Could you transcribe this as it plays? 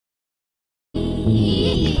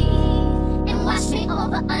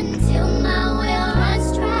over until my well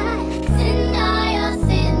runs dry. Send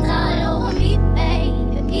all over me,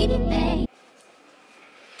 baby.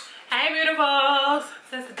 Hey beautifuls!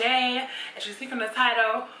 So today, as you see from the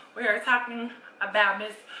title, we are talking about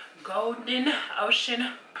Miss Golden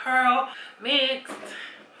Ocean Pearl mixed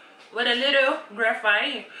with a little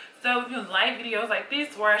graphite. So if you like videos like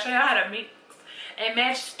this where I show you how to mix and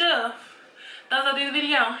match stuff, thumbs up this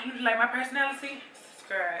video. If you like my personality,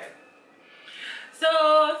 subscribe.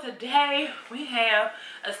 So today we have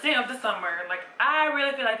a scent of the summer. Like, I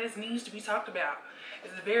really feel like this needs to be talked about.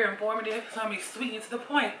 It's very informative. It's gonna be sweet and to the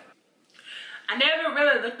point. I never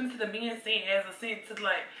really looked into the men's scent as a scent to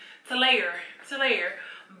layer.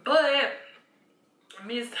 But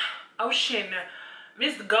Miss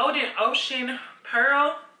Golden Ocean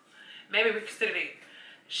Pearl, maybe we consider it.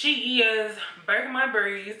 She is Bergamot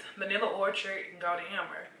Breeze, Vanilla Orchard, and Golden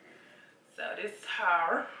Amber. So this is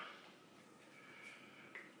her.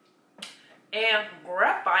 And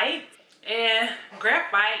graphite. And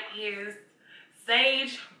graphite is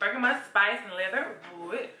sage, bergamot spice, and leather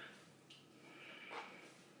wood.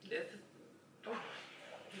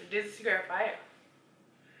 This is graphite.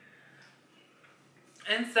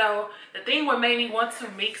 And so the thing what made me want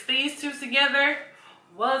to mix these two together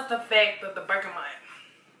was the fact of the bergamot,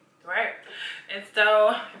 right? And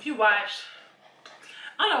so if you watch,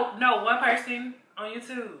 I don't know, one person on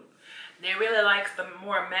YouTube that really likes the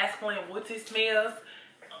more masculine woodsy smells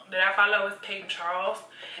that I follow is Kate Charles,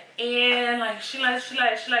 and like she like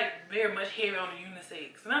very much heavy on the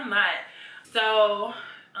unisex, and I'm not. So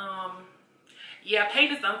yeah,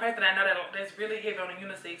 Kate is the only person I know that's really heavy on the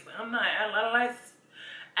unisex, but I'm not.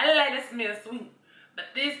 I like this smell sweet, but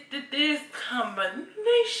this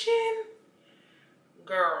combination,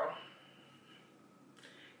 girl,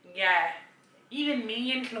 yeah, even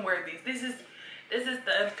men can wear this. This is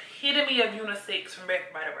the epitome of unisex from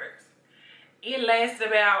Bath by the Works. It lasts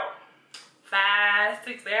about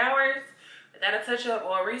 5-6 hours without a touch up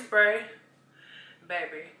or a respray,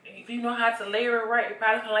 baby. If you know how to layer it right, it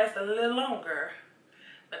probably can last a little longer.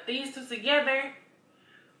 But these two together,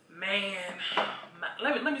 man,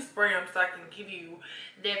 let me spray them so I can give you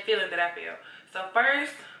that feeling that I feel. So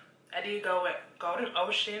first, I did go with Golden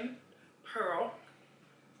Ocean Pearl.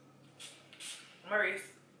 Maurice.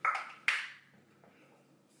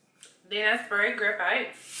 Then I sprayed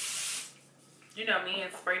graphite. You know me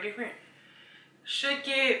and spray different. Shook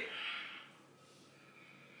it.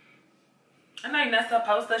 I know you're not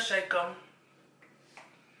supposed to shake them.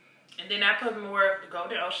 And then I put more of the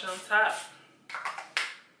Golden Ocean on top.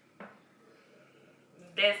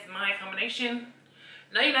 That's my combination.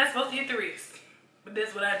 No, you're not supposed to hit the wrist, but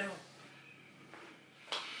that's what I do.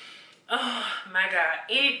 Oh my God,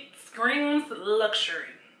 it screams luxury.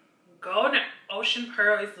 Golden Ocean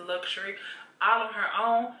Pearl is luxury all on her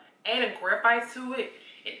own. Adding graphite to it,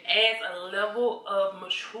 it adds a level of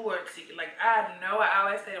maturity. Like, I know I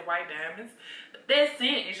always say the white diamonds, but that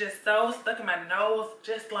scent is just so stuck in my nose,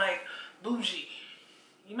 just like bougie.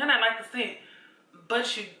 You might not like the scent,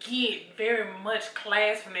 but you get very much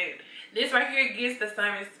class from it. This right here gets the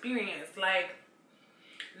same experience. Like,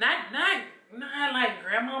 not like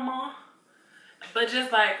grandmama, but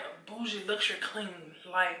just like bougie luxury clean,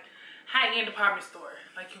 like high-end department store.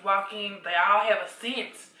 Like, you walk in, they all have a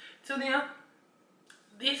scent to them.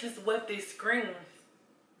 This is what this screams.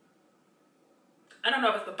 I don't know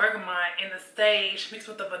if it's the bergamot and the sage mixed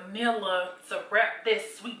with the vanilla to wrap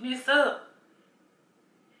this sweetness up.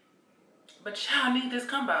 But y'all need this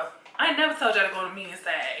combo. I never told y'all to go to me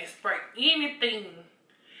inside and spray anything.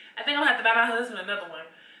 I think I'm gonna have to buy my husband another one,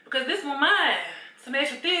 because this one mine to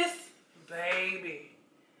match with this, baby.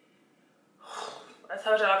 I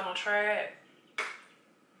told y'all I was gonna try it,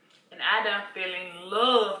 and I done fell in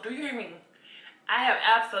love. Do you hear me? I have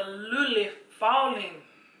absolutely fallen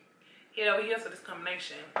head over heels for this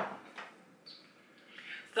combination.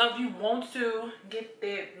 So if you want to get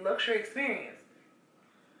that luxury experience,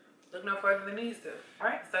 look no further than these two.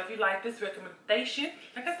 Alright, so if you like this recommendation,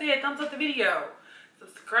 like I said, thumbs up the video.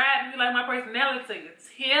 Subscribe if you like my personality.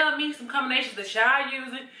 Tell me some combinations that y'all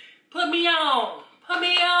using. Put me on. Put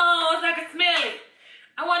me on so I can smell it.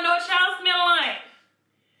 I want to know what y'all smell like.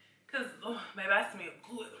 Because, oh, baby, I smell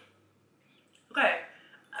good. Okay,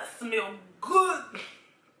 I smell good.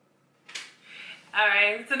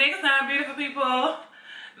 Alright, so next time, beautiful people.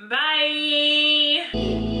 Bye.